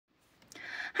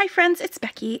Hi friends, it's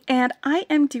Becky, and I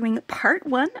am doing part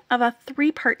one of a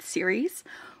three-part series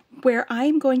where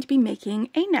I'm going to be making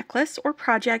a necklace or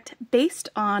project based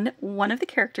on one of the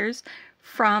characters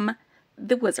from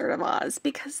The Wizard of Oz,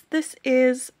 because this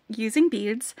is using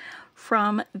beads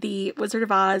from the Wizard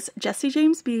of Oz Jesse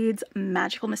James Beads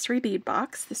Magical Mystery Bead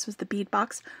Box. This was the bead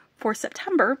box for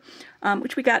September,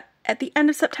 which we got at the end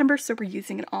of September, so we're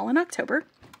using it all in October.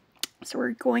 So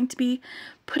we're going to be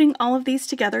putting all of these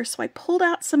together. So I pulled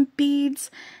out some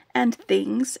beads and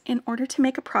things in order to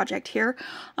make a project here.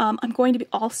 I'm going to be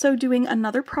also doing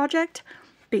another project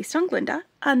based on Glinda,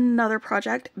 another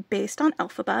project based on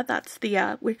Elphaba. That's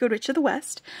the Wicked Witch of the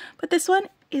West. But this one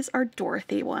is our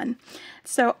Dorothy one.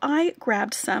 So I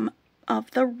grabbed some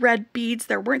of the red beads.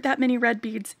 There weren't that many red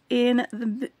beads in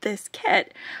this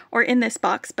kit or in this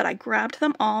box, but I grabbed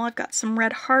them all. I've got some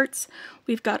red hearts.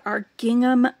 We've got our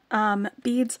gingham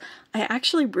beads. I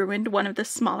actually ruined one of the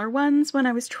smaller ones when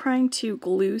I was trying to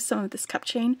glue some of this cup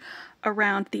chain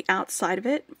around the outside of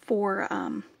it for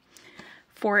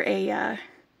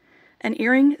an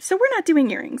earring. So we're not doing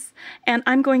earrings, and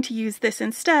I'm going to use this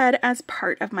instead as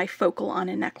part of my focal on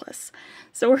a necklace.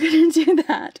 So we're going to do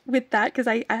that with that because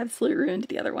I absolutely ruined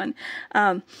the other one.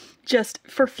 Just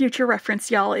for future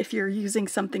reference, y'all, if you're using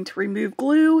something to remove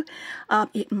glue,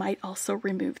 it might also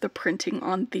remove the printing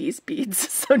on these beads,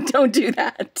 so don't do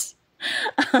that.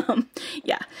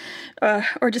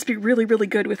 Or just be really, really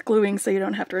good with gluing so you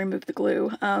don't have to remove the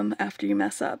glue after you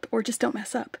mess up. Or just don't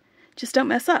mess up. Just don't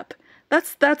mess up.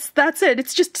 That's it.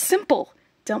 It's just simple.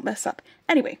 Don't mess up.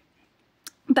 Anyway,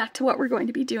 back to what we're going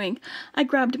to be doing. I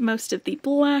grabbed most of the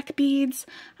black beads.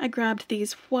 I grabbed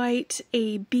these white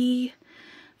AB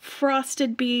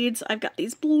frosted beads. I've got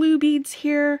these blue beads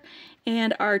here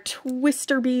and our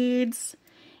twister beads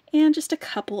and just a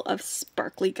couple of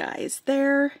sparkly guys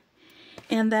there.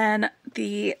 And then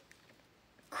the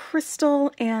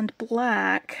crystal and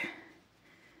black,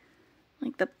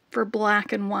 like for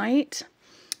black and white,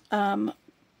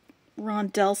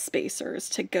 rondelle spacers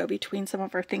to go between some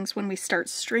of our things when we start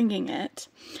stringing it.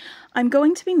 I'm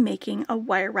going to be making a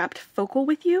wire wrapped focal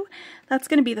with you. That's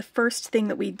going to be the first thing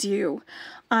that we do.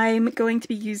 I'm going to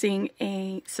be using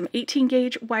some 18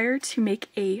 gauge wire to make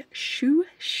a shoe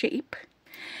shape.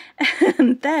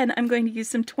 And then I'm going to use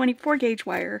some 24 gauge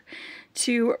wire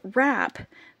to wrap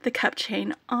the cup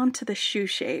chain onto the shoe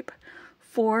shape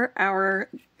for our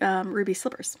ruby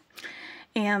slippers.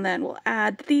 And then we'll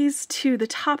add these to the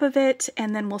top of it,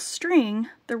 and then we'll string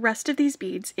the rest of these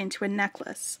beads into a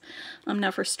necklace.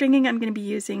 Now for stringing, I'm going to be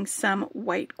using some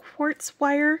white quartz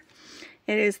wire.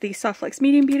 It is the Soft Flex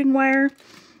medium beading wire.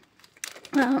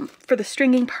 For the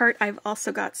stringing part, I've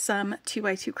also got some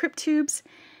 2x2 crypt tubes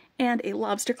and a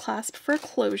lobster clasp for a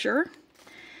closure.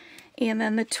 And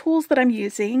then the tools that I'm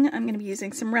using, I'm going to be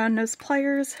using some round nose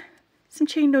pliers, some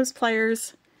chain nose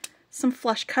pliers, some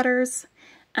flush cutters.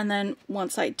 And then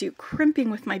once I do crimping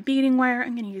with my beading wire,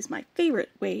 I'm going to use my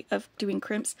favorite way of doing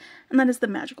crimps, and that is the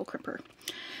magical crimper.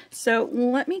 So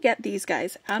let me get these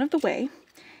guys out of the way,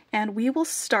 and we will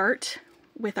start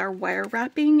with our wire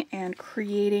wrapping and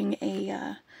creating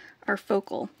our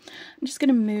focal. I'm just going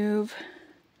to move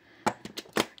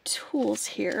tools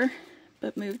here,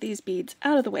 but move these beads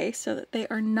out of the way so that they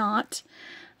are not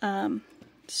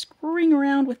screwing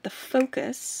around with the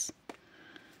focus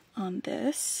on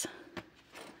this.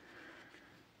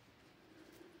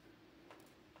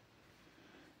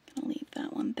 I'll leave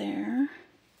that one there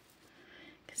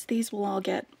because these will all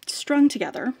get strung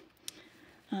together.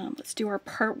 Let's do our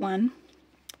part one.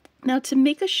 Now to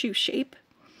make a shoe shape,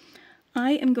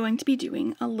 I am going to be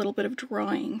doing a little bit of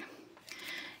drawing.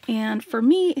 And for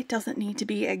me, it doesn't need to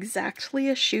be exactly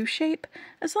a shoe shape,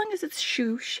 as long as it's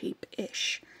shoe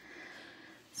shape-ish.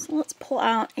 So let's pull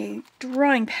out a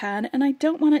drawing pad, and I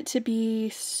don't want it to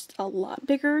be a lot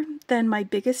bigger than my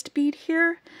biggest bead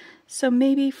here. So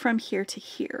maybe from here to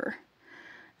here,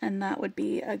 and that would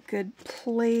be a good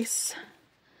place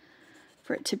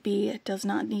for it to be. It does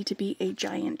not need to be a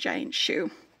giant, giant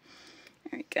shoe.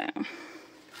 There we go.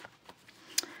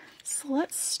 So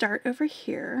let's start over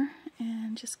here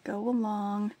and just go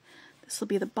along. This will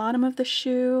be the bottom of the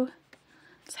shoe.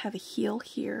 Let's have a heel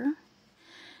here.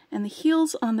 And the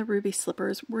heels on the ruby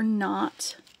slippers were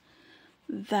not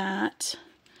that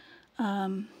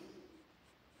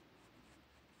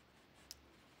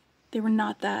they were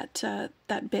not that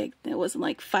big. It wasn't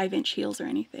like 5-inch heels or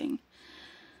anything.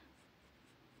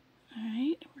 All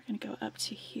right, we're going to go up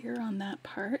to here on that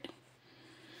part.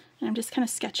 And I'm just kind of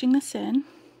sketching this in.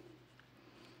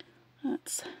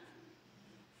 Let's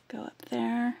go up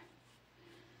there.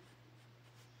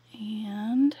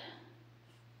 And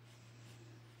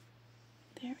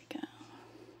there we go.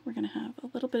 we're going to have a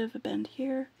little bit of a bend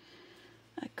here,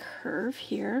 a curve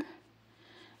here,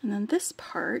 and then this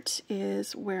part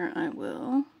is where I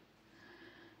will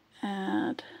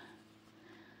add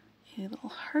a little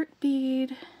heart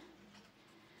bead,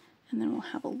 and then we'll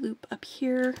have a loop up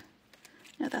here.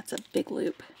 Now that's a big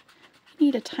loop. You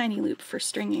need a tiny loop for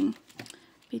stringing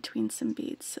between some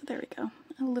beads, so there we go.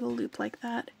 A little loop like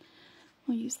that.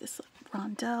 We'll use this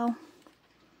rondelle.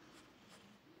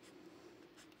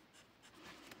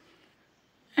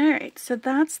 Alright, so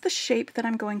that's the shape that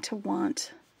I'm going to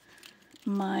want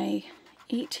my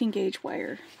 18 gauge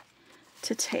wire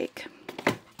to take.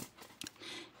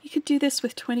 You could do this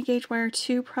with 20 gauge wire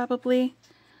too, probably.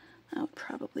 That would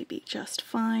probably be just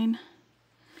fine.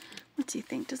 What do you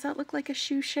think? Does that look like a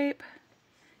shoe shape?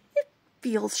 It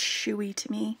feels shoey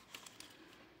to me.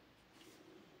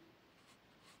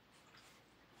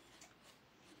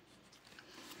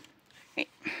 Right.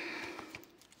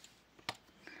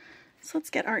 So let's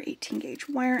get our 18 gauge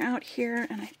wire out here,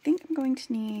 and I think I'm going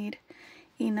to need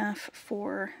enough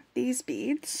for these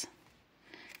beads,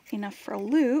 enough for a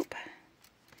loop,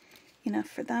 enough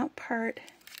for that part,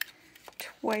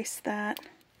 twice that.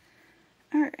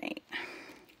 Alright.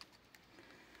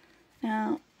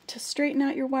 Now, to straighten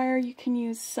out your wire, you can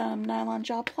use some nylon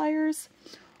jaw pliers,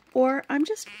 or I'm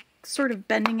just sort of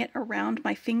bending it around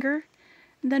my finger,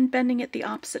 and then bending it the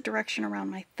opposite direction around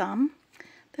my thumb.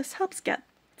 This helps get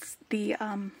the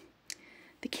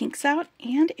kinks out,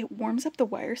 and it warms up the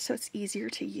wire so it's easier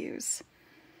to use.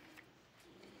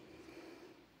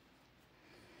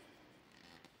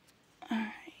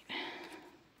 Alright.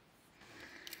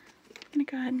 I'm going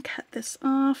to go ahead and cut this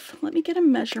off. Let me get a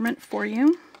measurement for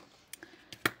you.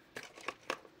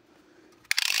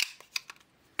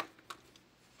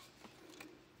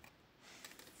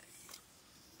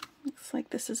 Looks like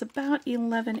this is about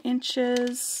 11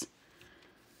 inches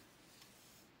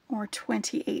or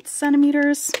 28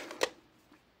 centimeters.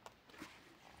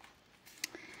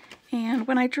 And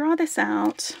when I draw this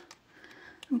out,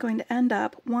 I'm going to end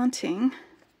up wanting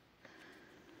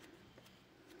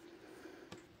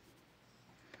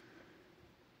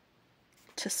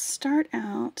to start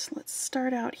out, let's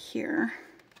start out here.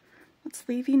 Let's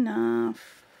leave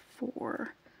enough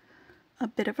for a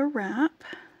bit of a wrap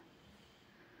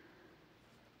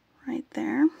right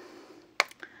there.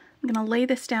 I'm going to lay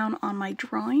this down on my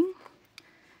drawing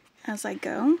as I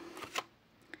go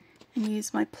and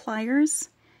use my pliers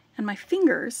and my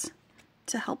fingers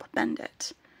to help bend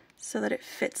it so that it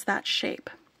fits that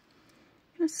shape.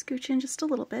 I'm going to scooch in just a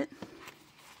little bit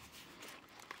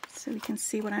so we can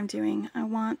see what I'm doing. I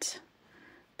want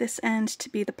this end to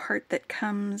be the part that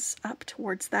comes up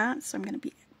towards that, so I'm going to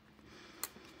be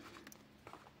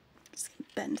just going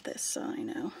to bend this so I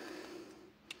know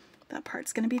that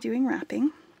part's going to be doing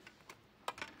wrapping.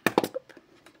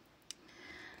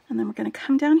 And then we're going to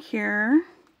come down here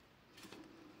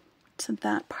to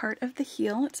that part of the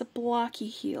heel. It's a blocky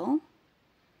heel.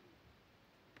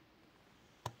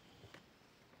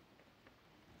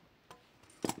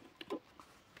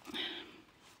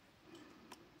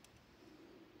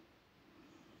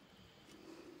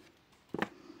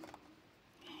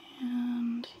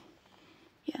 And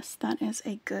yes, that is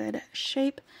a good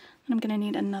shape. And I'm going to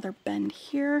need another bend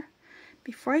here.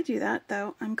 Before I do that,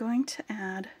 though, I'm going to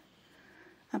add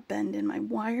a bend in my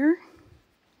wire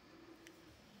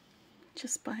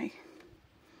just by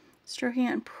stroking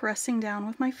it and pressing down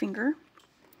with my finger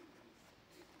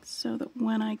so that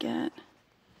when I get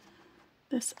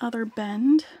this other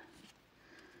bend,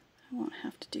 I won't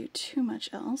have to do too much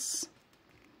else.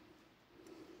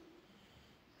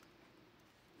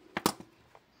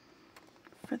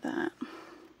 For that.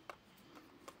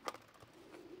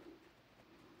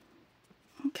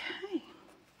 Okay.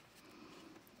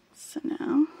 So now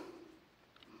I'm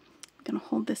going to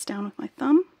hold this down with my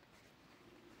thumb,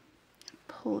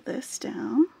 pull this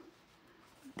down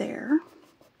there,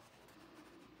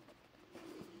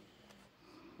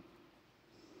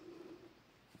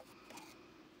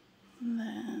 and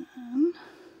then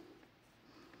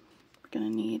we're going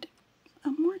to need a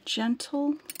more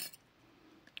gentle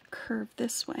curve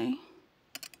this way.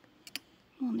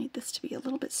 We'll need this to be a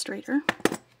little bit straighter.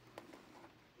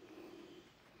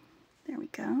 There we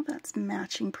go, that's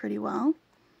matching pretty well.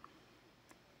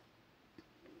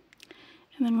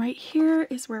 And then right here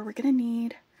is where we're going to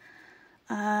need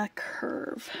a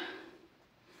curve.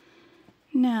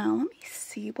 Now, let me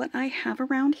see what I have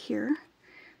around here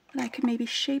that I could maybe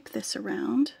shape this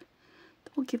around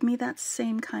that will give me that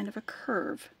same kind of a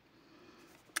curve.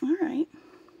 All right,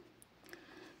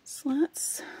 so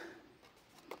let's,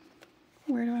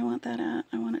 where do I want that at?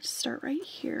 I want it to start right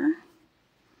here.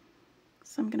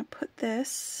 So I'm going to put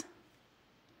this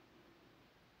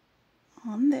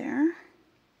on there.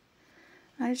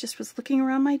 I just was looking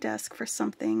around my desk for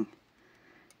something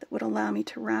that would allow me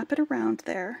to wrap it around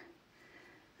there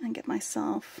and get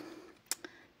myself, I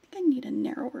think I need a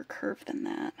narrower curve than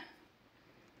that.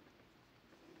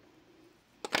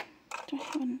 Do I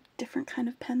have a different kind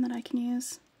of pen that I can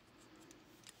use?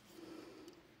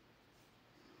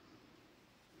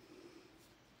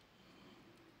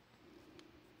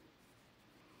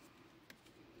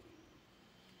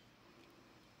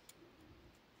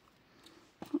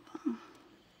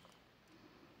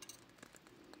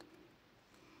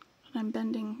 I'm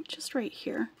bending just right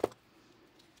here.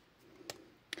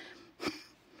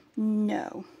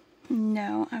 No,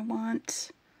 I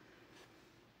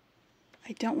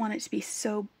don't want it to be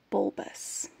so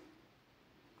bulbous.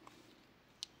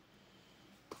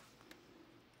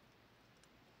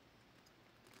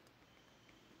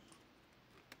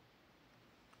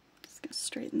 Just gonna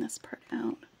straighten this part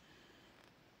out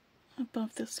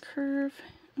above this curve.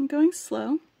 I'm going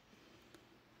slow.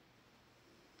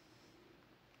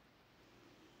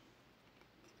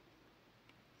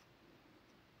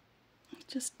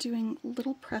 Just doing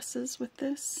little presses with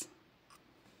this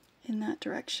in that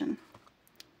direction.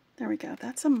 There we go.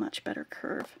 That's a much better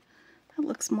curve. That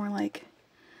looks more like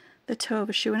the toe of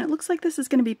a shoe, and it looks like this is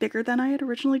going to be bigger than I had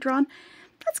originally drawn.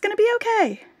 That's going to be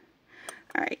okay.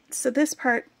 All right, so this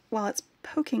part, while it's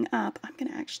poking up, I'm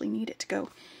going to actually need it to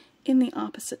go in the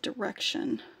opposite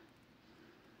direction,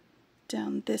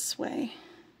 down this way.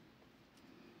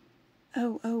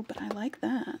 Oh, but I like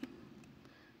that.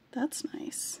 That's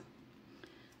nice.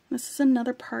 This is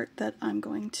another part that I'm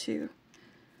going to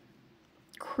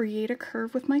create a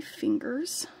curve with my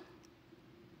fingers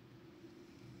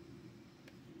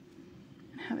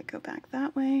and have it go back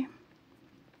that way.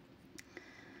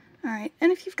 Alright,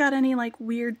 and if you've got any like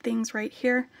weird things right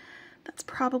here, that's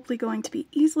probably going to be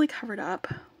easily covered up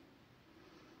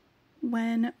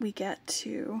when we get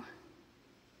to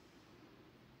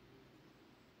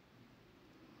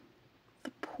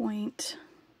the point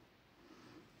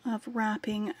of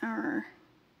wrapping our,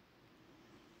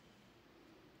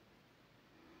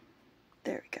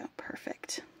 there we go,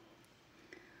 perfect.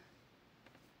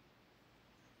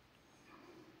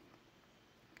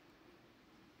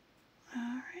 All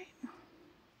right,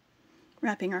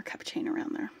 wrapping our cup chain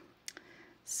around there.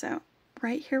 So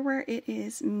right here where it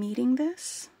is meeting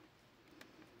this,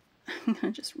 I'm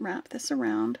gonna just wrap this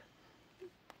around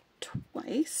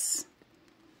twice.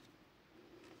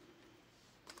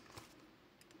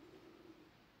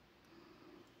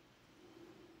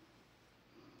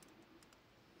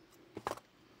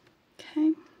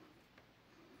 Okay,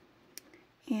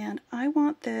 and I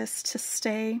want this to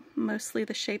stay mostly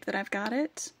the shape that I've got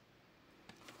it.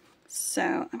 So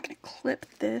I'm going to clip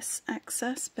this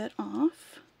excess bit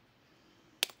off.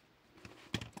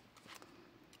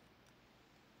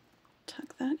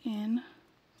 Tuck that in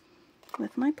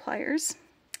with my pliers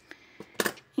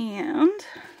and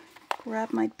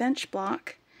grab my bench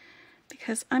block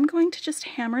because I'm going to just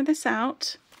hammer this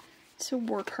out to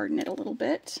work harden it a little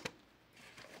bit.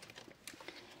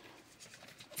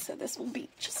 So this will be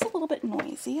just a little bit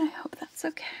noisy. I hope that's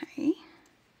okay.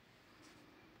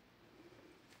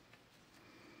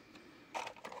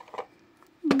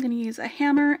 I'm going to use a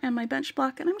hammer and my bench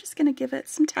block, and I'm just going to give it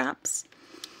some taps.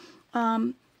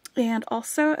 And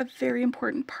also a very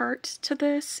important part to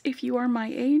this, if you are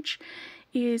my age,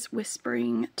 is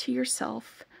whispering to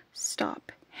yourself,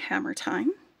 "Stop hammer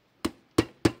time."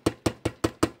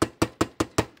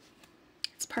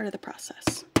 It's part of the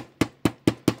process.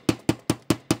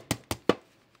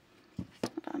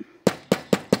 Hold on.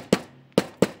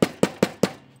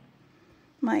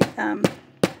 My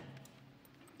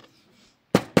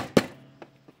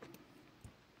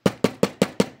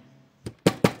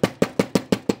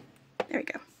there we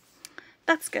go.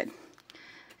 That's good.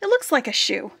 It looks like a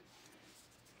shoe.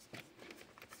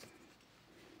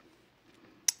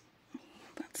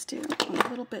 Let's do a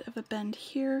little bit of a bend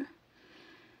here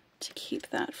to keep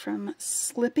that from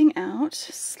slipping out.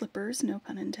 Slippers, no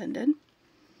pun intended.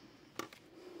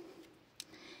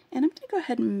 And I'm going to go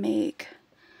ahead and make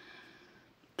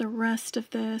the rest of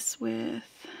this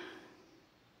with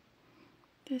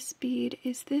this bead.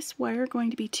 Is this wire going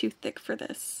to be too thick for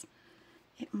this?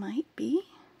 It might be.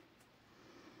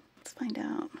 Let's find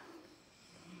out.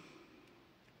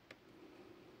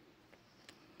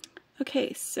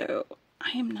 Okay, so I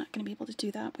am not going to be able to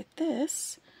do that with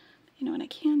this. You know what I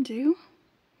can do?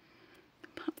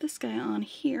 Pop this guy on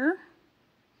here.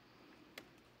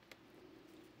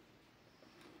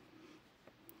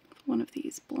 One of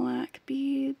these black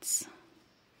beads.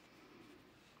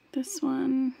 this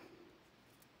one,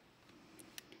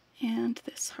 and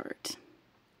this heart.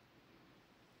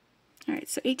 Alright,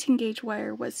 so 18 gauge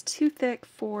wire was too thick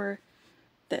for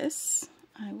this.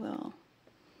 I will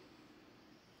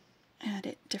add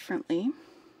it differently.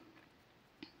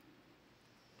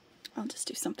 I'll just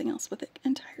do something else with it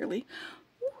entirely.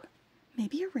 Ooh,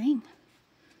 maybe a ring.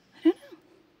 I don't know.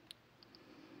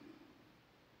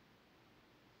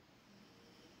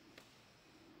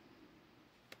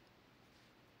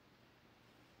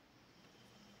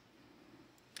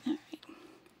 Alright.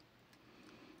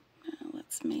 Now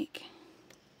let's make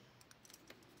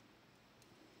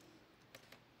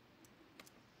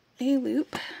a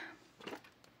loop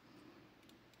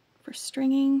for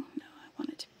stringing. No, I want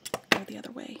it to go the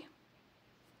other way.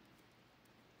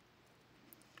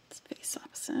 It's face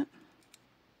opposite.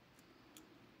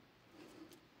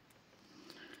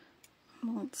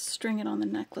 We'll string it on the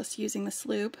necklace using this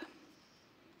loop.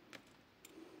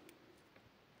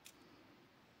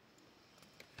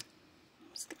 I'm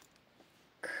just going to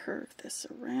curve this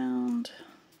around.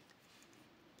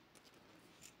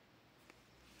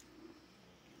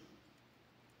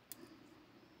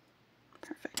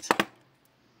 Perfect.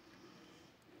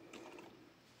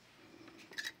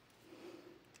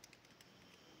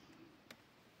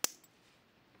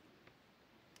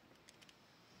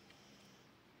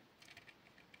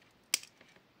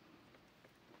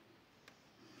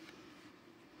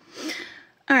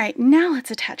 All right, now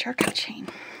let's attach our cup chain.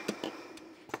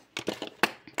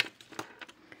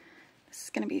 This is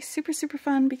going to be super, super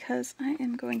fun because I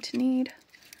am going to need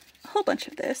a whole bunch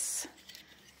of this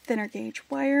thinner gauge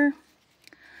wire.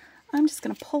 I'm just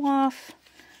going to pull off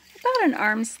about an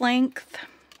arm's length.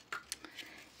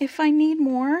 If I need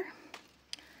more,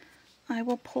 I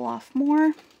will pull off more.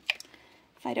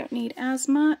 If I don't need as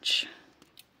much,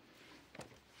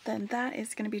 then that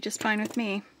is going to be just fine with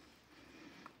me.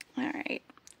 All right,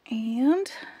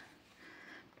 and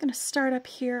I'm going to start up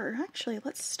here, or actually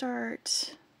let's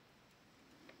start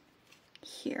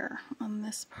here on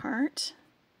this part.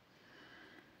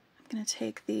 I'm going to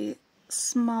take the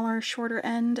smaller, shorter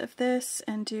end of this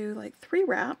and do like 3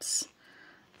 wraps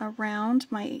around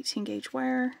my 18 gauge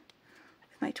wire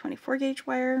with my 24 gauge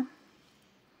wire.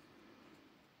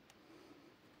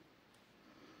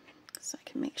 So I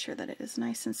can make sure that it is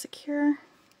nice and secure. I'm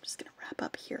just going to wrap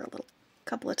up here a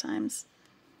couple of times.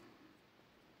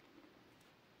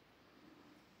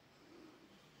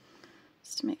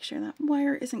 Just to make sure that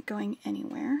wire isn't going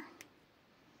anywhere.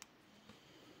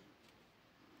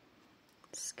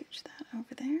 Scooch that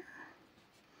over there.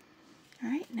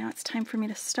 Alright, now it's time for me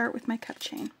to start with my cup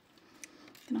chain.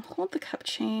 I'm going to hold the cup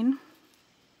chain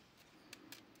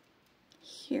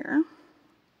here.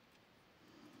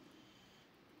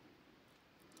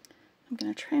 I'm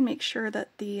going to try and make sure that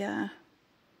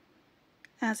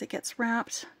as it gets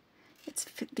wrapped,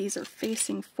 these are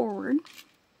facing forward.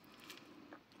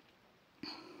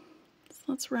 So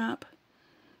let's wrap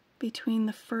between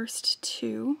the first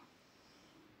 2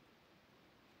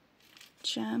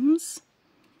 gems.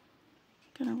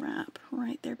 I'm going to wrap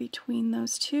right there between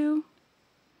those 2,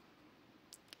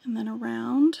 and then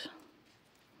around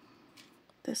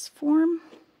this form.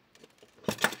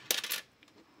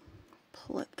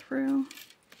 Pull it through.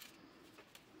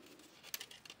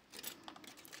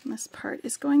 And this part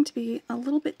is going to be a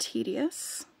little bit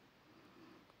tedious,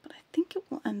 but I think it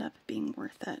will end up being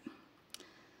worth it.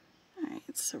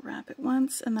 Alright, so wrap it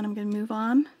once, and then I'm going to move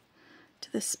on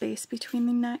to the space between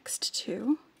the next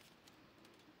 2.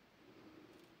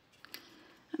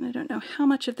 And I don't know how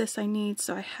much of this I need,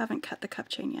 so I haven't cut the cup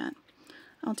chain yet.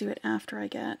 I'll do it after I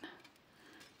get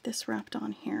this wrapped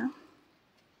on here.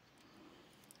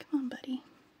 Come on, buddy.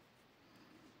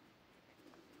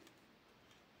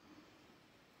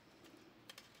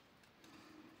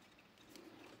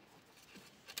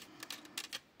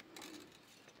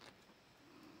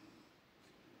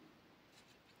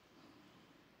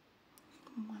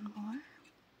 One more.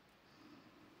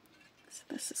 So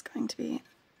this is going to be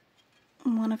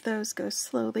one of those go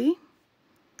slowly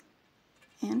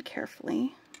and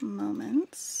carefully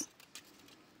moments.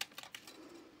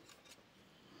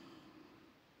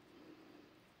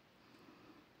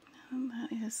 And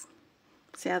that is,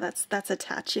 so yeah, that's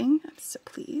attaching. I'm so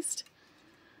pleased.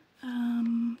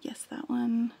 Yes, that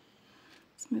one.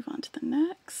 Let's move on to the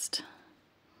next.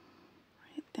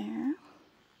 Right there.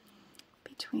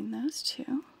 Between those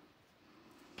 2,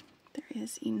 there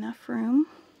is enough room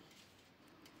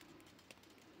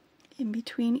in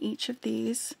between each of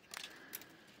these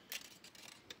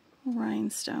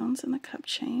rhinestones in the cup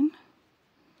chain.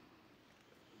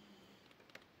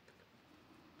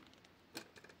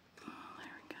 Oh,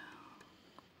 there we go.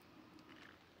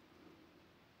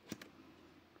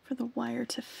 for the wire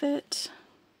to fit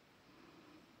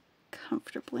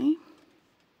comfortably.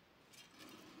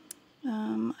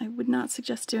 I would not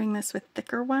suggest doing this with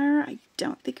thicker wire. I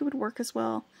don't think it would work as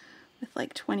well with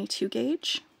like 22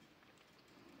 gauge.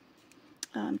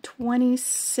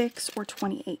 26 or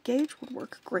 28 gauge would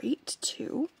work great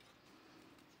too.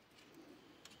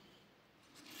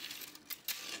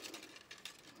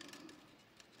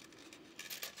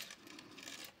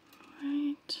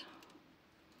 Right.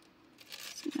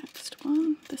 So next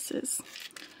one. This is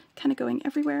kind of going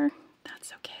everywhere.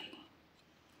 That's okay.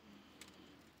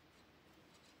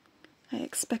 I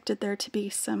expected there to be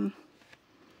some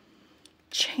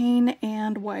chain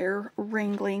and wire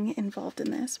wrangling involved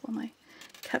in this. Well, my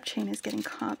cup chain is getting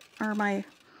caught, or my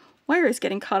wire is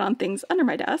getting caught on things under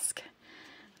my desk.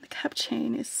 The cup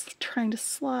chain is trying to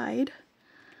slide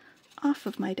off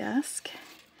of my desk,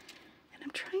 and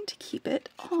I'm trying to keep it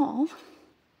all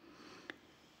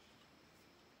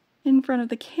in front of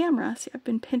the camera. See, I've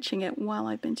been pinching it while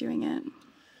I've been doing it.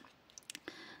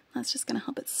 That's just going to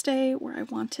help it stay where I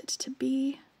want it to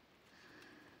be.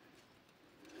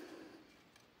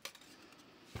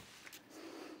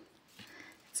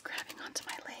 It's grabbing onto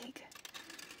my leg.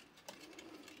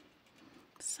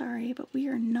 Sorry, but we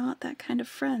are not that kind of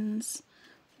friends.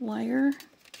 Wire.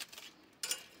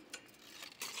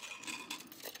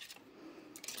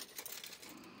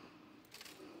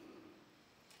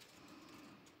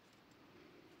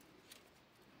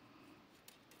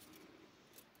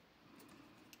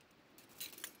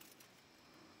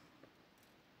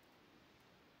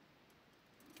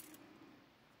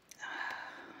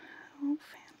 How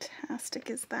fantastic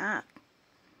is that?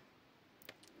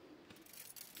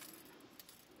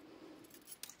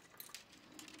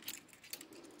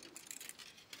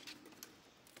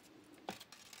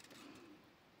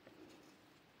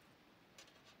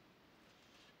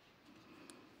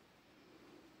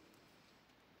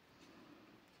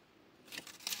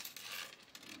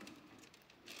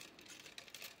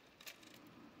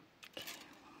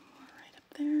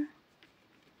 There.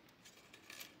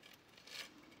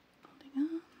 Holding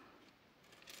on.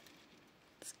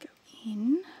 Let's go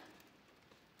in.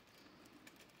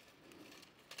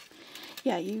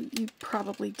 Yeah, you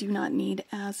probably do not need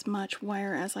as much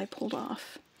wire as I pulled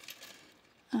off.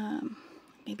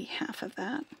 Maybe half of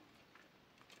that.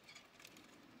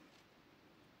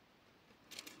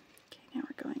 Okay, now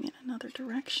we're going in another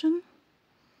direction.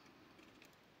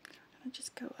 I'm going to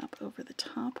just go up over the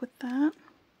top with that.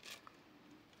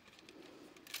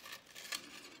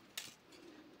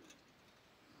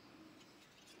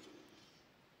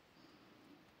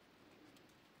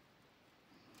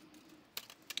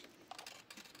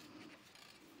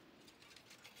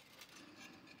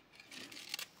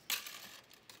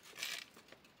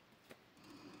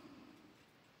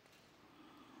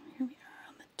 Here we are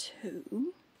on the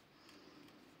 2.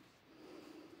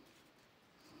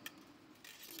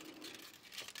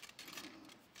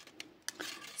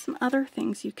 Some other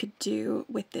things you could do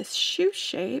with this shoe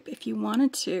shape, if you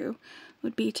wanted to,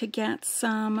 would be to get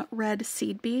some red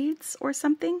seed beads or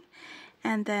something,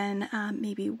 and then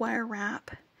maybe wire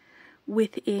wrap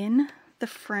within the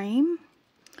frame.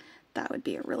 That would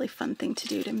be a really fun thing to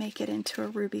do to make it into a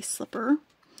ruby slipper.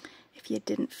 If you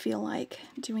didn't feel like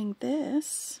doing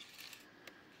this,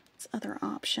 there's other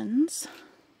options.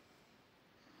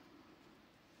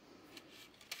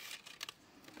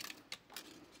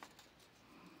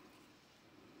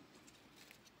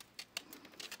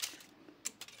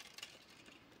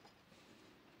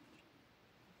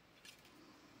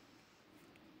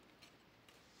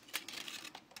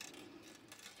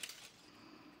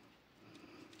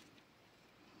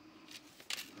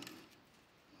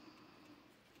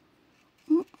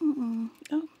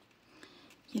 Oh,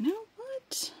 you know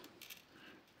what,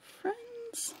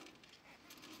 friends?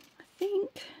 I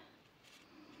think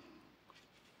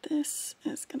this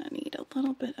is going to need a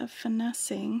little bit of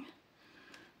finessing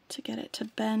to get it to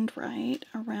bend right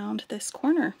around this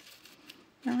corner.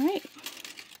 All right,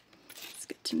 that's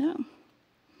good to know.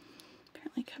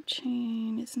 Apparently cup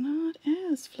chain is not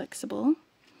as flexible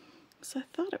as I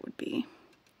thought it would be.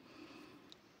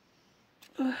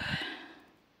 Ugh.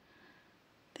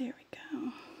 There we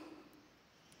go.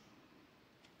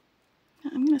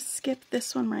 Now I'm going to skip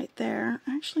this one right there.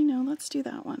 Actually, no, let's do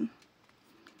that one.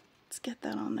 Let's get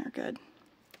that on there good.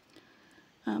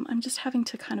 I'm just having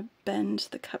to kind of bend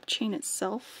the cup chain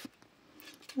itself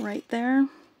right there.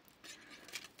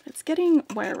 It's getting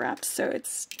wire wrapped, so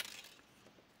it's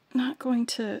not going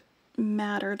to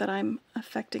matter that I'm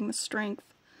affecting the strength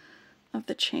of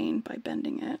the chain by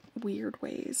bending it weird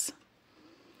ways.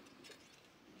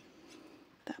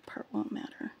 That part won't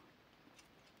matter.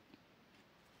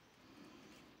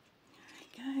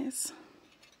 guys.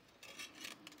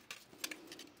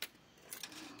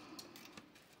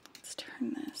 Let's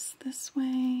turn this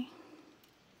way.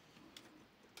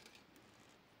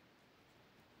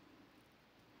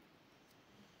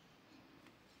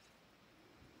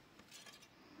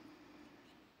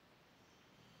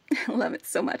 I love it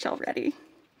so much already.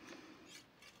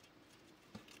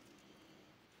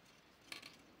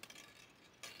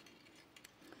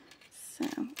 So,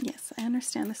 yes, I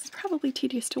understand this is probably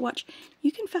tedious to watch.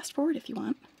 You can fast forward if you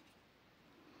want.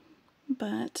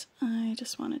 But I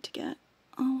just wanted to get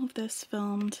all of this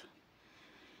filmed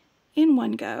in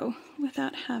one go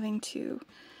without having to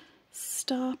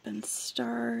stop and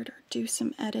start or do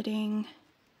some editing.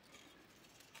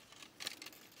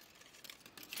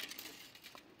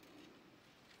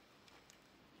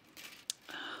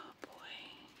 Oh boy.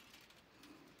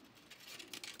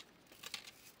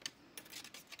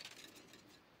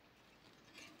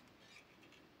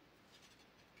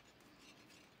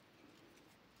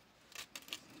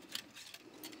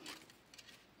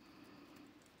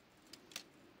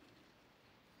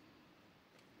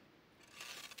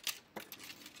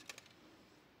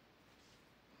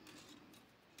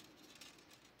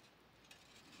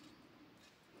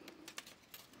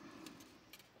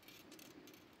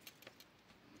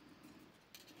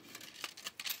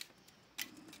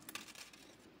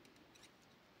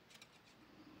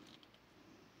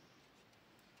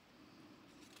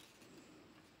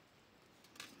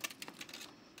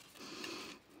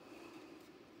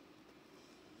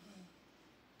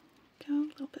 Go a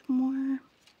little bit more.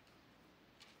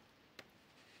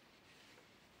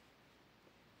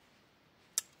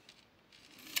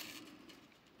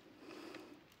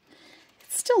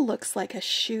 It still looks like a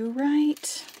shoe,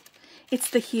 right? It's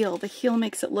the heel. The heel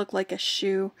makes it look like a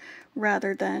shoe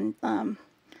rather than, I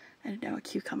don't know, a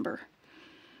cucumber.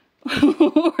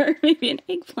 Or maybe an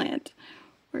eggplant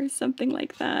or something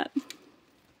like that.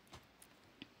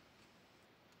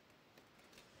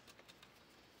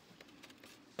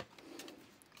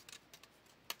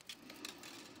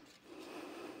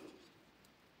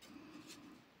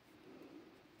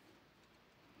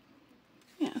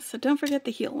 Yeah, so don't forget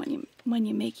the heel when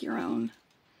you make your own,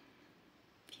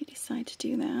 if you decide to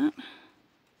do that.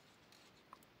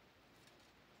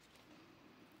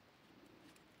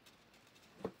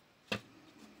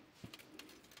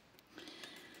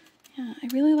 Yeah, I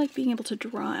really like being able to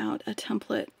draw out a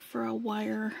template for a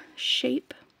wire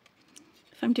shape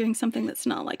if I'm doing something that's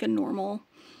not like a normal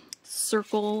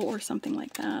circle or something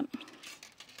like that.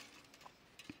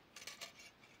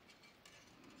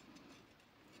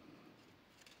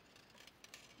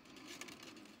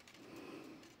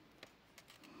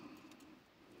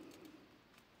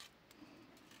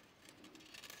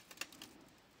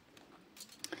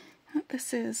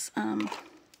 This is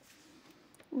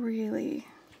really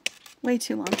way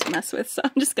too long to mess with, so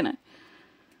I'm just gonna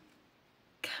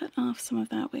cut off some of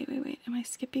that. Wait, am I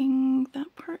skipping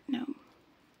that part? No.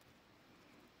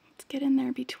 Let's get in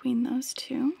there between those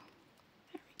two.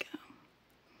 There we go.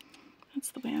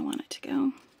 That's the way I want it to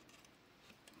go.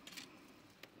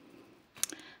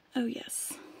 Oh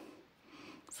yes.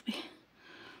 This will be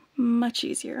much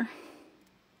easier.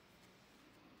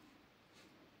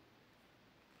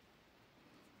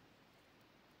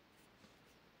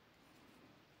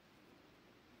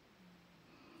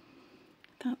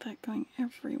 Without that going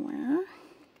everywhere.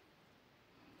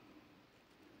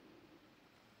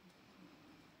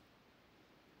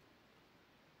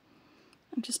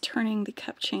 I'm just turning the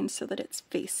cup chain so that it's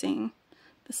facing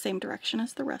the same direction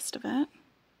as the rest of it.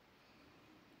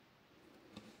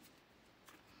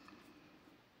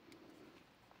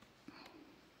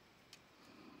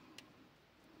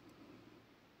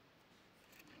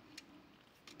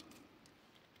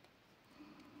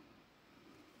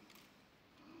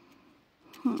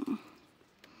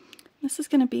 This is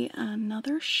going to be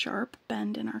another sharp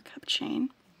bend in our cup chain.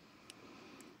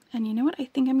 And you know what I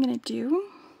think I'm going to do?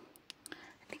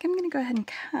 I think I'm going to go ahead and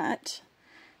cut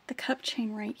the cup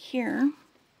chain right here.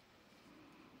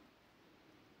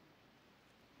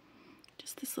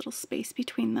 Just this little space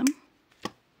between them.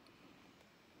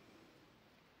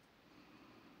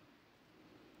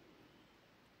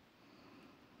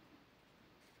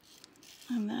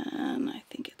 And then I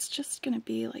think it's just going to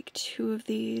be like 2 of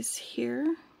these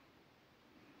here.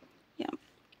 Yeah,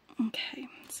 okay,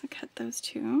 so cut those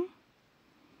 2.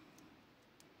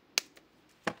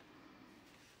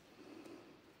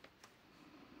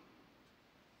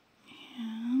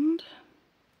 And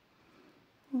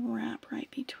wrap right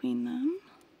between them.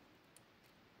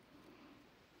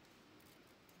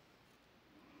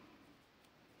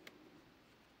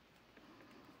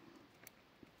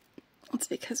 It's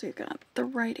because we've got the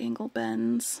right angle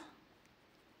bends.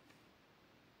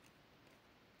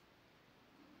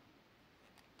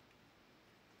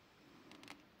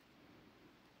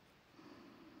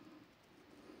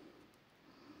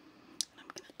 I'm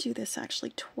going to do this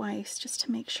actually twice just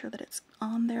to make sure that it's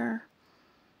on there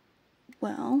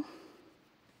well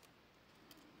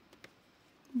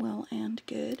and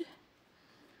good.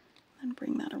 And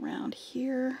bring that around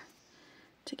here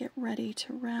to get ready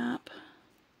to wrap.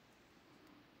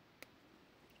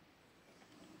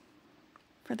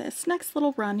 For this next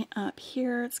little run up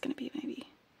here, it's going to be maybe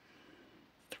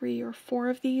 3 or 4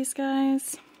 of these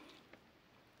guys.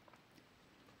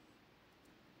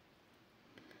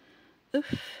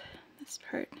 Oof, this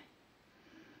part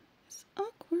is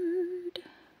awkward.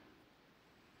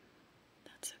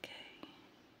 That's okay.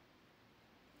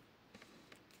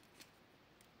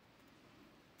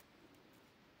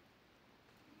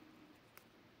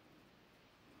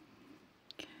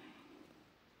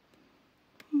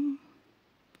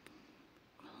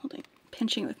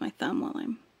 Pinching with my thumb while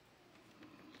I'm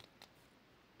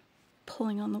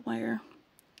pulling on the wire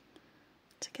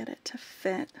to get it to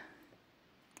fit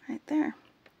right there.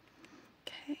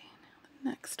 Okay, now the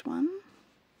next one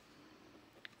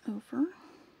over.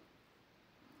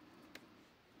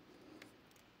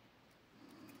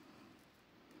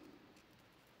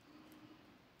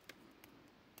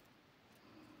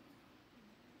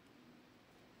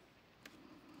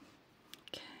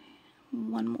 Okay,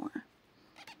 one more.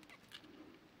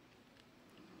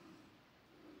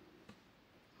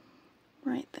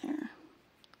 Right there,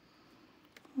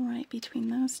 right between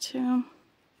those two. And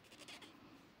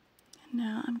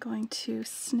now I'm going to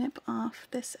snip off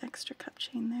this extra cup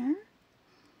chain there.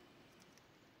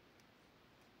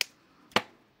 I'm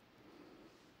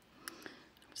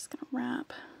just going to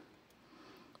wrap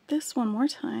this one more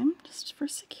time just for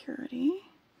security.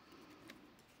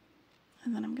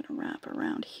 And then I'm going to wrap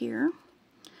around here.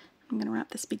 I'm going to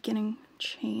wrap this beginning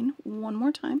chain one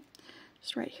more time,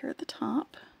 just right here at the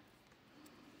top.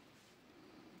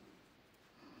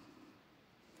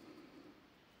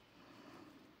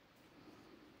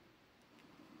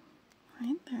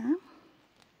 Right there.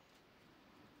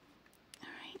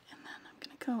 Alright, and then I'm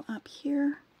going to go up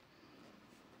here.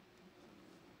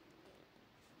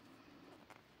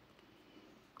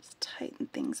 Just tighten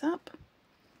things up.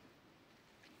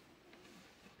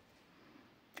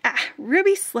 Ah,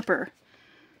 ruby slipper.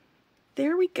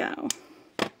 There we go.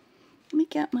 Let me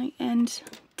get my end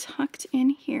tucked in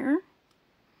here.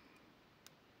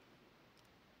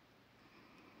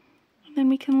 And then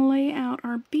we can lay out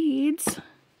our beads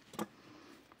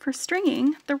for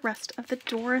stringing the rest of the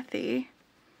Dorothy.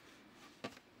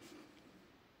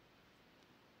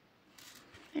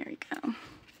 There we go.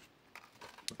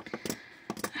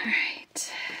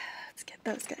 Alright, let's get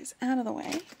those guys out of the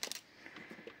way.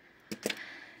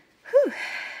 Whew,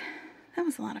 that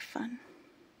was a lot of fun.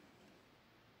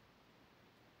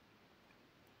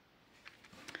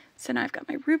 So now I've got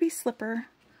my ruby slipper.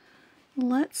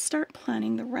 Let's start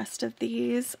planning the rest of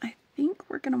these. I think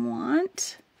we're going to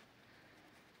want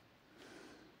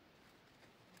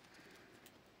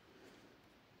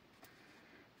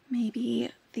maybe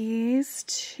these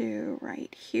two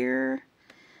right here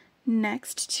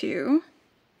next to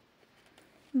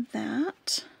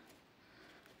that.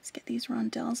 Let's get these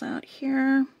rondelles out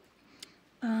here.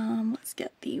 Let's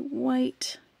get the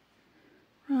white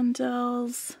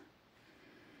rondelles.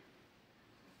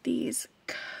 These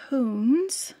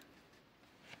cones.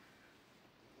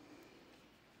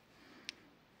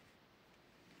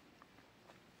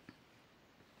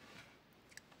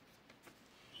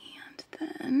 And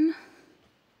then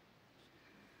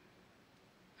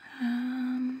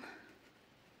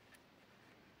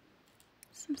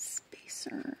some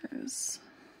spacers,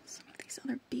 some of these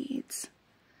other beads.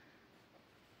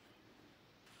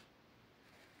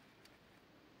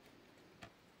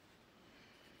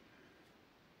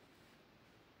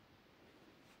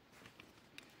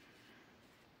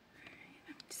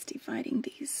 I'm just dividing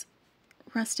these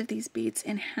rest of these beads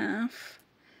in half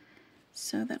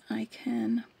so that I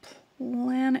can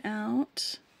plan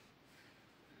out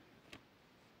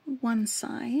one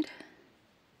side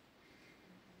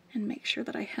and make sure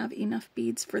that I have enough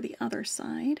beads for the other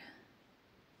side.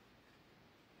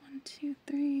 1, 2,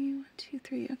 3, 1, 2,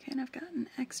 3. Okay, and I've got an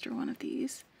extra one of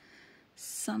these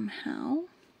somehow.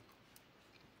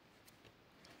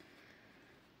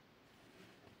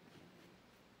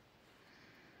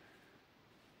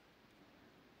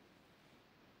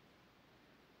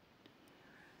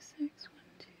 Six, 1,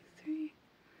 2, 3,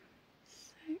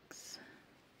 6.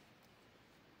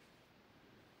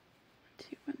 1,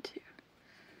 2, 1, 2.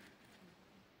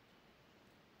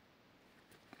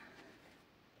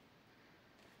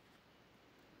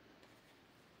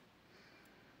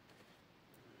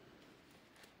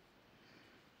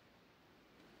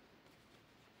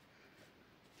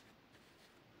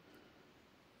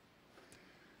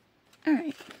 All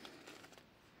right.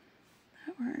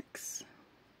 That works.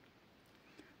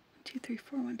 1, 2, 3,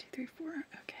 4, 1, 2, 3, 4.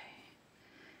 Okay.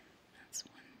 That's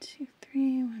 1, 2,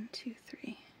 3, 1, 2,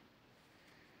 3.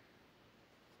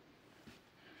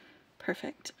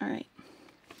 Perfect. All right.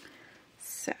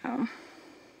 So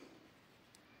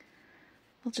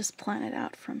we'll just plan it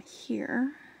out from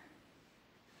here.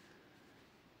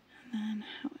 And then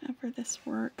however this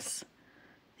works,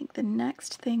 I think the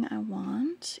next thing I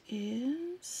want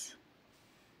is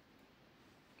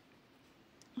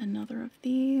another of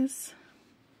these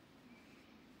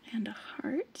and a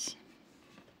heart,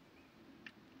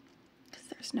 because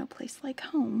there's no place like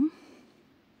home.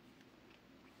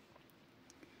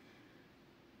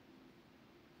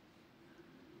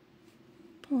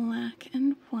 Black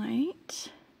and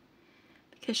white,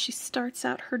 because she starts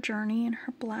out her journey in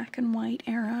her black and white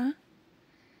era.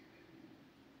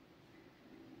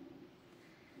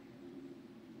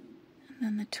 And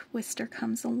then the twister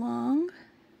comes along.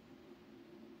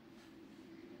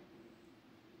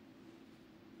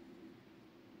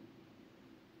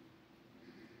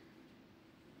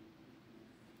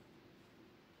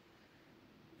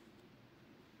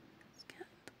 Let's get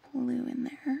the blue in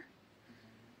there.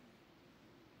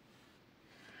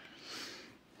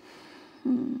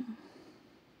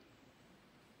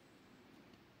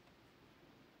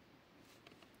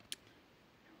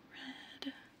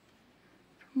 Red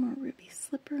for more ruby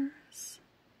slippers.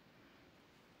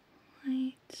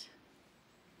 White.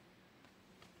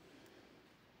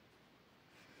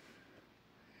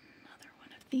 Another one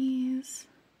of these.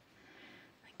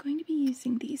 I'm going to be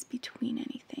using these between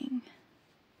anything.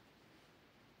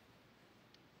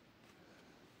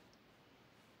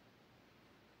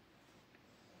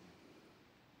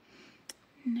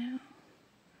 No.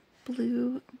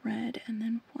 Blue, red, and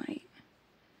then white.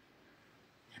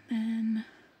 And then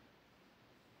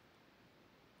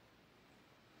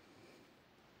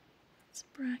let's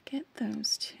bracket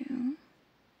those two.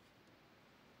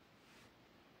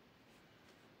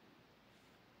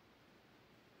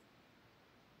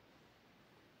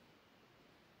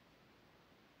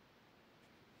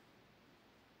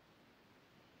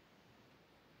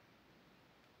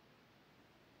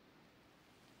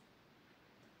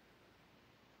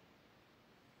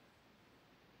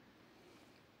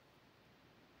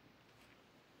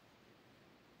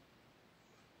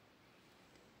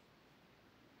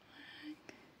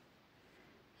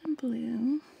 And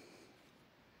blue,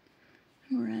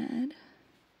 and red,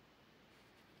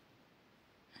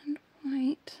 and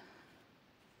white,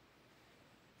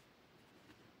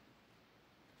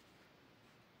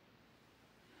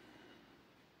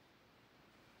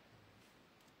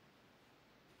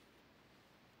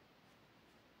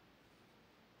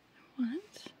 what?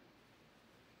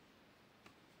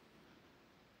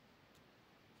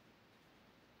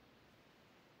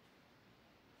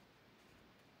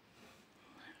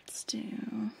 Let's do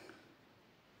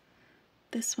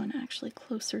this one actually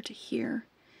closer to here,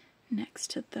 next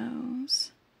to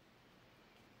those.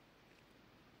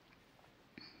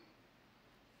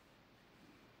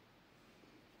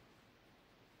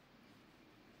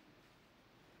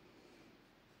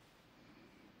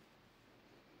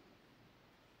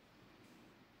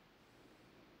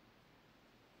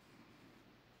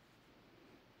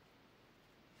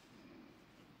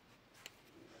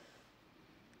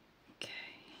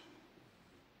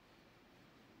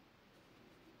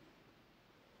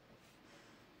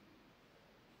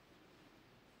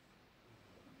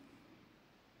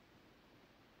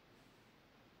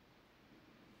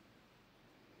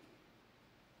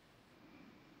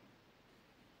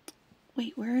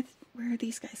 Wait, where are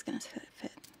these guys gonna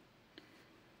fit?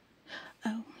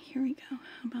 Oh, here we go.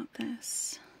 How about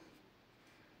this?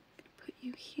 I'm gonna put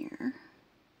you here.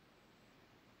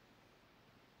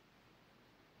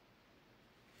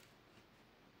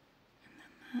 And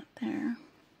then that there.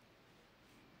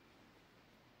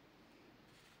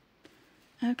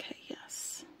 Okay,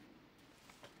 yes.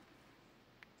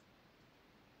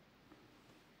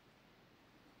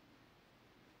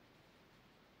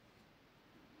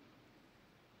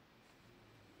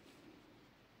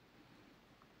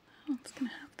 It's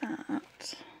going to have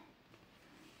that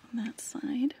on that side.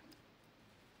 And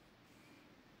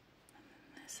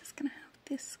this is going to have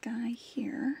this guy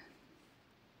here.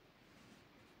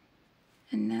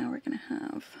 And now we're going to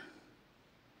have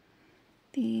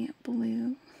the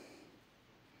blue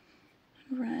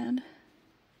and red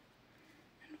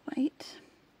and white.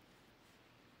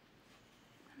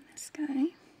 And this guy.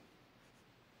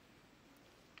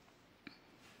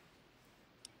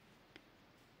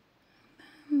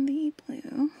 And the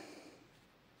blue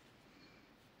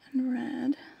and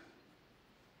red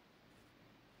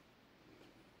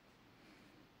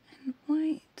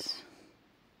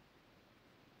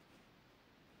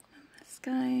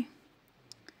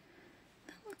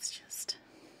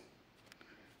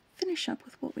finish up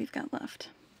with what we've got left.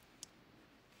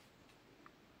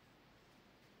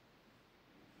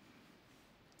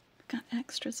 Got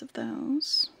extras of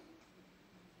those.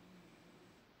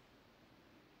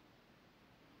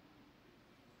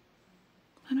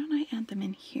 Why don't I add them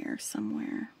in here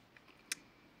somewhere?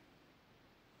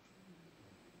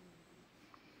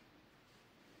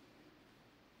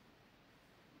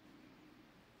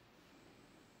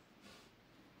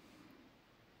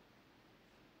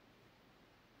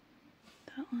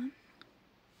 That one.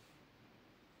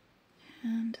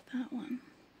 And that one.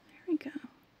 There we go.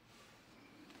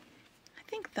 I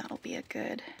think that'll be a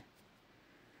good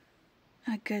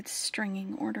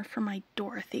stringing order for my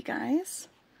Dorothy, guys.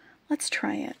 Let's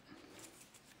try it.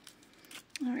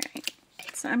 All right,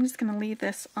 so I'm just going to leave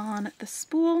this on the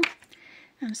spool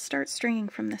and start stringing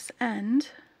from this end.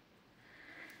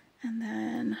 And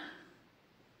then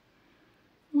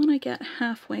when I get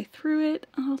halfway through it,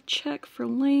 I'll check for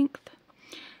length.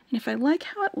 And if I like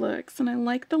how it looks and I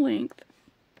like the length,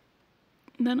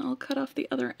 then I'll cut off the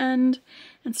other end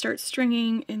and start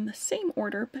stringing in the same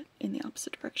order, but in the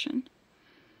opposite direction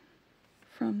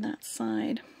from that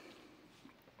side.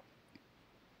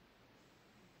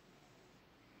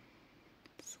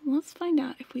 So let's find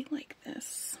out if we like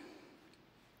this.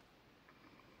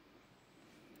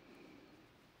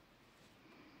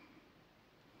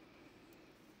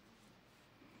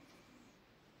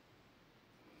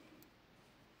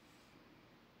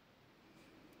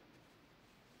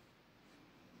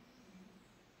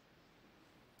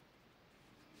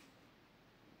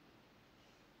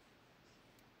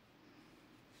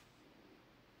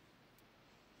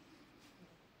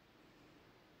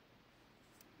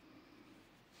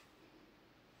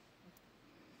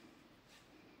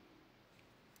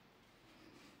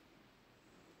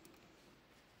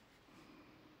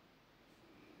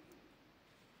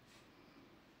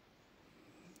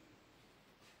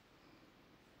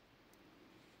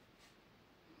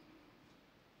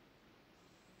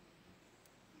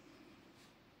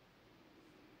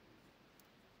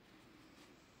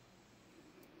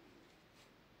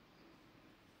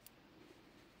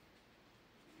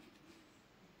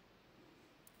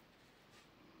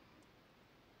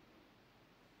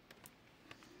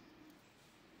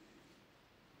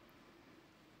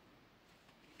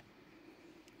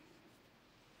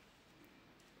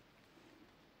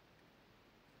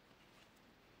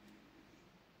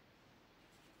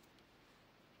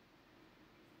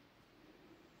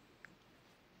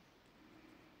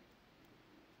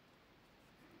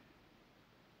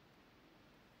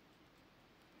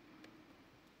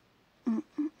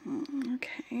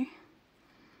 Okay,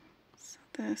 so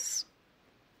this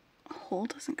hole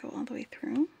doesn't go all the way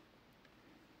through.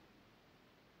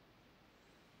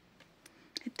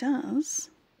 It does.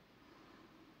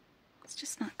 It's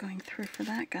just not going through for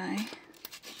that guy. I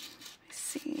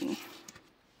see.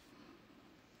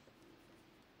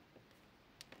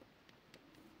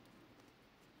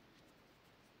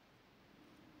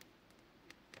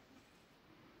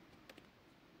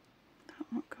 That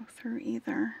won't go through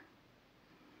either.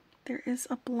 There is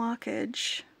a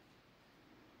blockage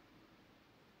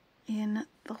in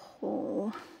the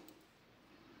hole.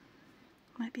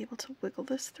 Might be able to wiggle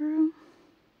this through.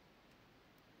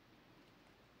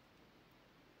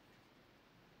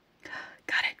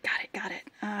 Got it.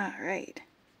 All right.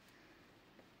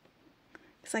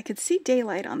 Because I could see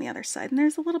daylight on the other side, and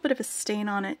there's a little bit of a stain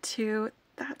on it too.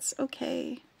 That's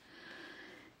okay.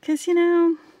 Because, you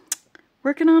know,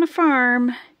 working on a farm,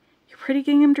 your pretty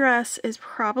gingham dress is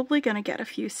probably going to get a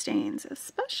few stains,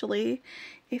 especially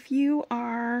if you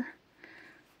are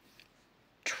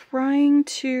trying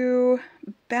to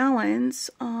balance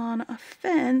on a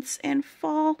fence and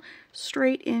fall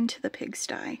straight into the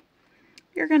pigsty.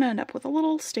 You're going to end up with a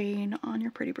little stain on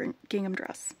your pretty gingham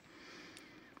dress.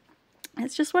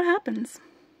 It's just what happens.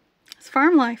 It's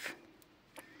farm life.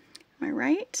 Am I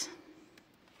right?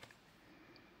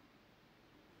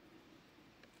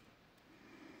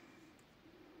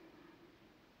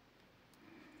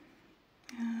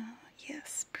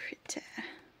 Yes, pretty.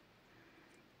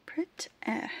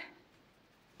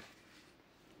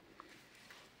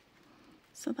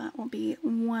 So that will be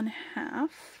 1/2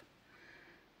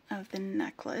 of the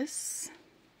necklace.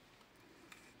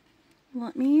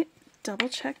 Let me double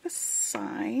check the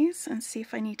size and see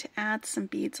if I need to add some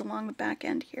beads along the back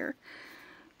end here.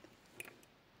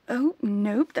 Oh,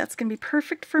 nope, that's going to be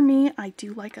perfect for me. I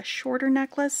do like a shorter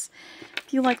necklace.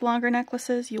 If you like longer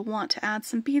necklaces, you'll want to add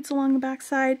some beads along the back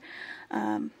side.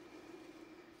 Don't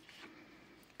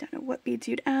know what beads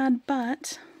you'd add,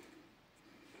 but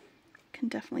can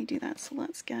definitely do that. So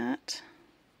let's get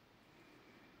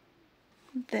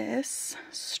this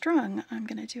strung. I'm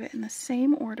going to do it in the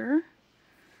same order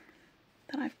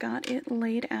that I've got it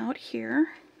laid out here.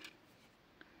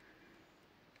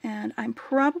 And I'm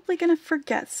probably going to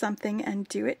forget something and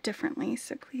do it differently,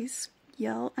 so please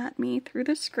yell at me through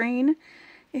the screen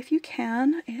if you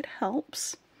can. It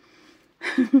helps.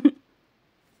 Right.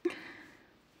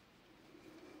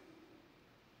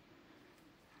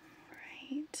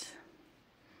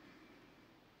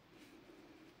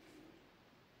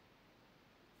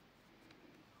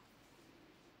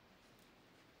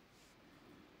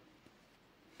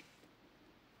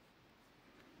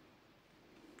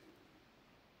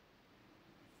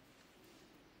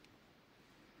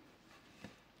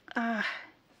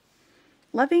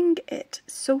 Loving it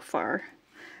so far.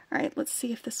 All right, let's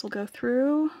see if this will go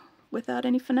through without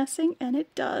any finessing, and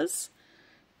it does.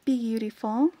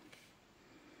 Beautiful.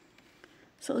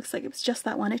 So it looks like it was just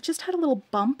that one. It just had a little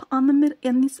bump on the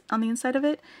inside of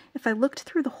it. If I looked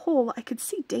through the hole, I could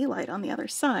see daylight on the other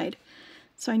side.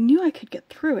 So I knew I could get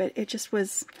through it. It just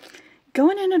was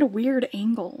going in at a weird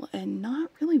angle and not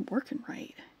really working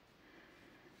right.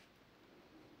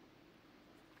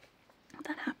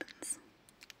 That happens.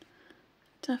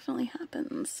 Definitely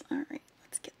happens. All right,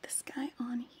 let's get this guy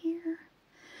on here.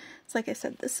 So like I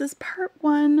said, this is part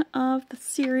 1 of the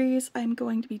series. I'm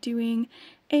going to be doing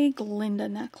a Glinda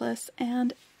necklace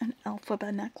and an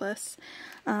Elphaba necklace.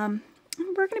 We're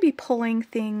going to be pulling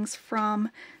things from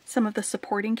some of the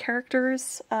supporting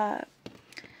characters,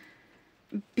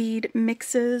 bead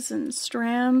mixes and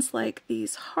strands. Like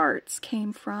these hearts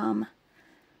came from,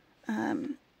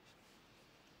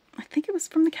 I think it was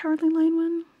from the Cowardly Lion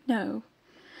one? No.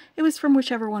 It was from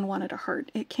whichever one wanted a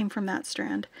heart. It came from that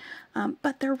strand.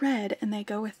 But they're red and they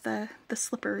go with the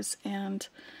slippers, and,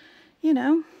 you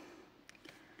know,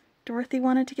 Dorothy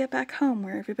wanted to get back home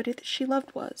where everybody that she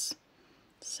loved was.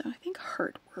 So I think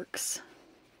heart works.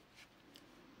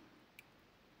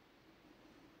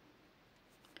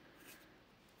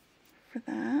 For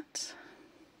that.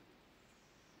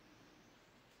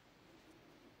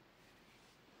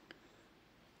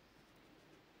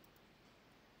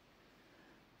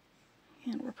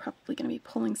 And we're probably going to be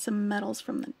pulling some metals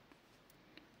from the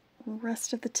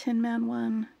rest of the Tin Man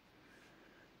one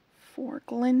for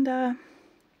Glinda.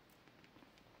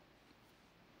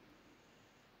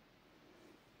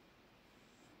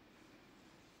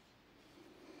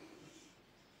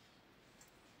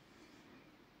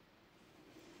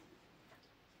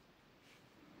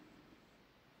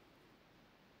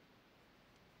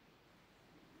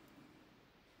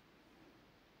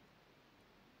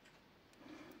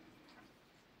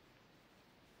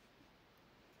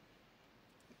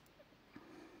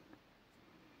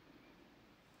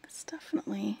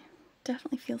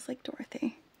 Definitely feels like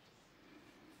Dorothy.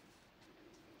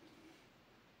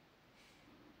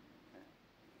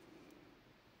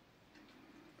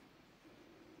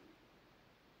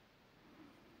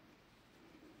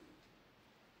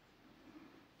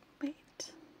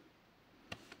 Wait.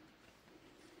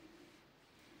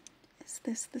 Is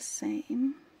this the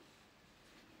same?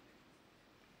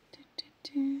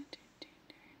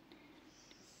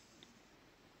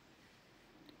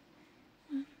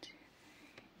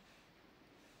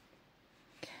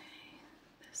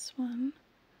 One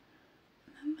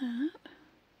and then that.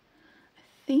 I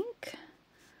think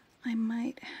I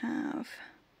might have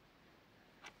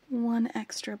one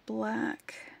extra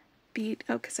black bead.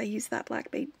 Oh, because I used that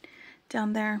black bead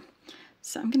down there.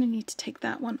 So I'm going to need to take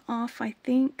that one off, I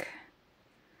think,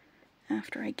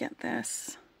 after I get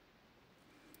this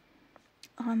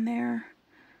on there.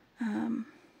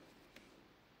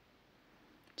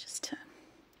 Just to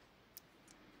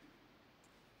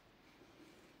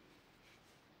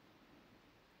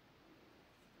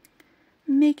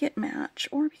make it match,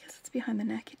 or because it's behind the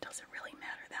neck, it doesn't really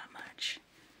matter that much.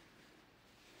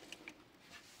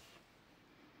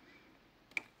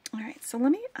 Alright, so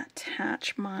let me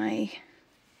attach my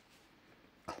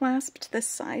clasp to this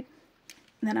side,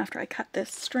 and then after I cut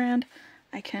this strand,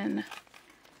 I can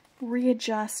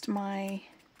readjust my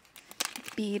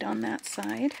bead on that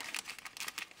side.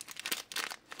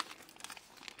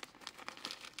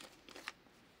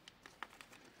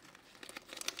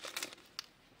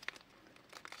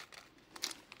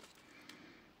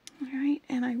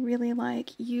 And I really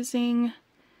like using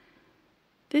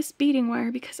this beading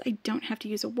wire because I don't have to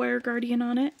use a wire guardian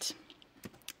on it.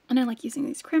 And I like using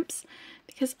these crimps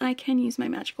because I can use my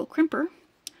magical crimper,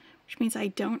 which means I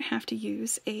don't have to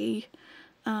use a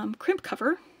crimp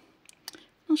cover.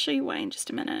 I'll show you why in just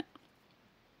a minute.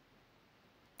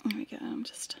 There we go. I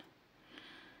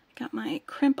got my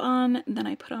crimp on, and then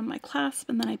I put on my clasp,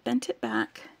 and then I bent it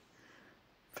back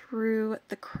through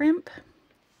the crimp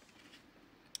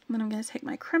And then I'm going to take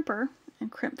my crimper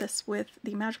and crimp this with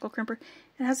the magical crimper.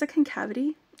 It has a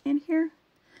concavity in here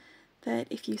that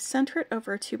if you center it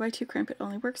over a 2x2 crimp, it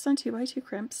only works on 2x2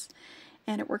 crimps,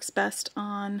 and it works best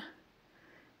on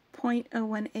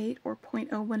 0.018 or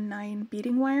 0.019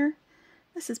 beading wire.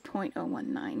 This is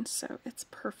 0.019, so it's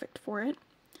perfect for it.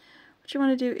 What you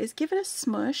want to do is give it a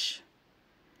smush,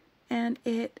 and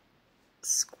it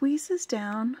squeezes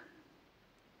down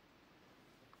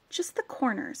just the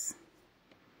corners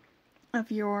of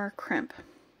your crimp.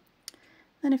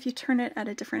 Then if you turn it at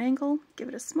a different angle, give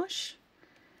it a smush.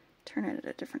 Turn it at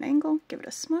a different angle, give it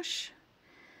a smush.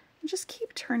 And just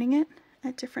keep turning it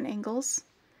at different angles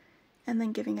and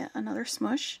then giving it another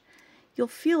smush. You'll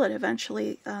feel it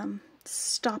eventually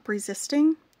stop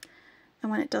resisting. And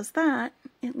when it does that,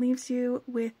 it leaves you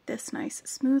with this nice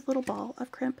smooth little ball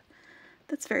of crimp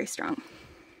that's very strong.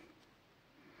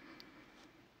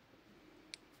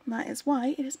 And that is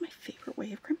why it is my favorite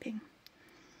way of crimping,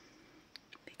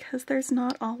 because there's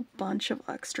not a bunch of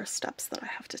extra steps that I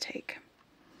have to take.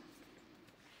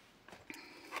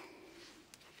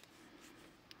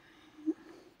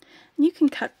 And you can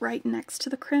cut right next to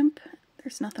the crimp.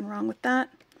 There's nothing wrong with that.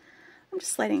 I'm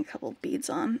just sliding a couple of beads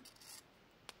on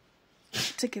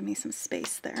to give me some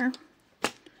space there.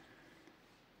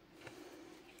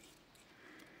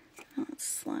 Let's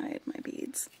slide my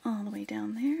beads all the way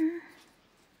down there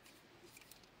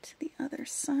to the other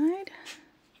side.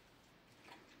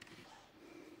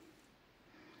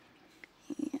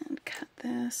 And cut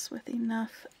this with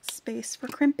enough space for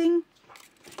crimping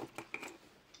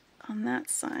on that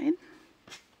side.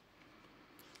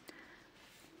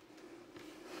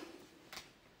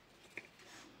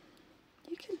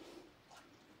 You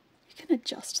can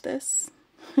adjust this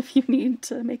if you need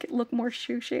to make it look more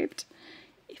shoe-shaped,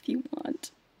 if you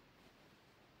want.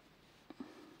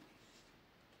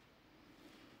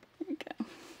 There you go.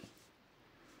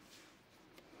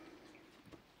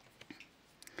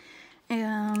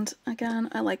 And again,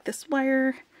 I like this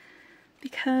wire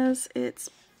because it's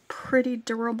pretty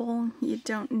durable. You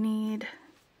don't need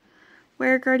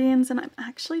wire guardians, and I'm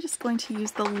actually just going to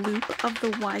use the loop of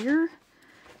the wire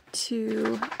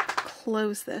to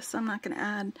close this. I'm not going to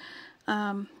add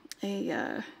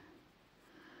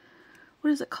what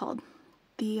is it called?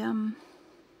 The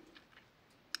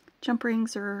jump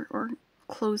rings or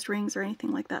closed rings or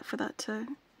anything like that for that to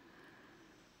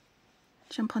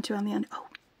jump onto on the end. Oh,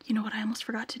 you know what I almost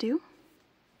forgot to do?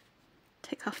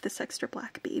 Take off this extra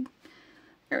black bead.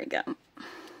 There we go.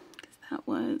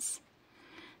 Because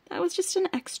that was just an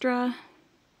extra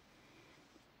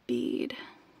bead.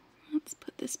 Let's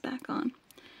put this back on.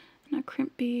 And a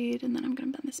crimp bead, and then I'm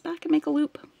going to bend this back and make a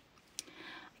loop.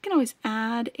 I can always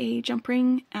add a jump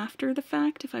ring after the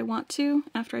fact if I want to,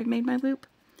 after I've made my loop,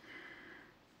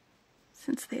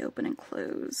 since they open and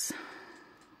close.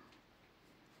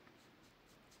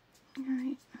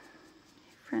 Alright,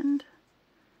 friend,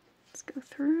 let's go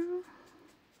through.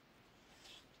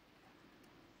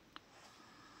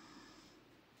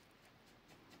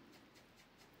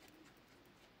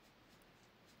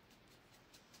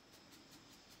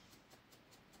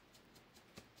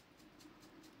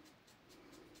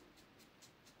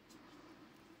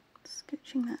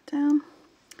 Scooching that down.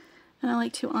 And I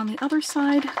like to, on the other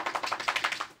side,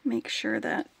 make sure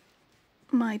that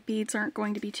my beads aren't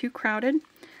going to be too crowded.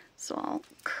 So I'll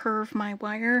curve my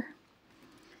wire.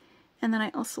 And then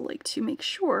I also like to make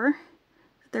sure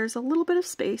that there's a little bit of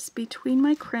space between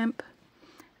my crimp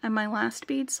and my last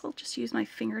bead. So I'll just use my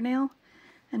fingernail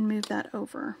and move that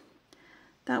over.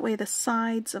 That way the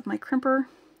sides of my crimper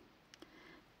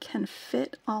can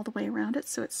fit all the way around it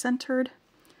so it's centered.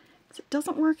 It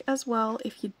doesn't work as well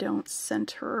if you don't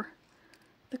center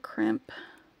the crimp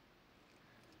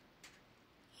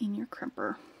in your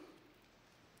crimper.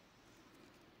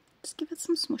 Just give it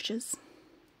some smooshes.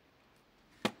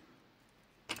 And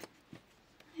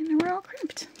then we're all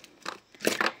crimped.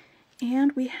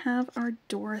 And we have our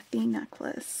Dorothy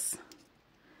necklace.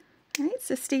 Alright,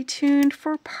 so stay tuned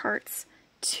for parts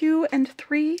 2 and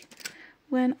 3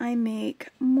 when I make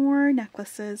more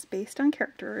necklaces based on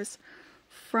characters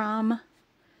from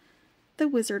The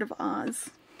Wizard of Oz.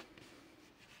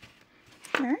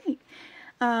 Alright.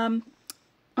 I'm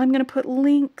going to put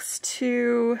links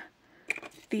to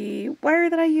the wire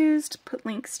that I used, put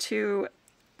links to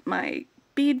my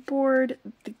bead board,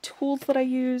 the tools that I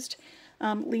used,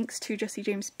 links to Jesse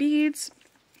James Beads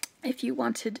if you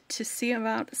wanted to see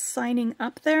about signing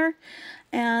up there,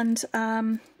 and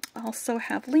also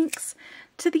have links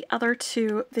to the other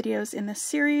 2 videos in this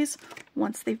series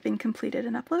once they've been completed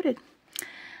and uploaded.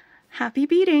 Happy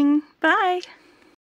beading! Bye!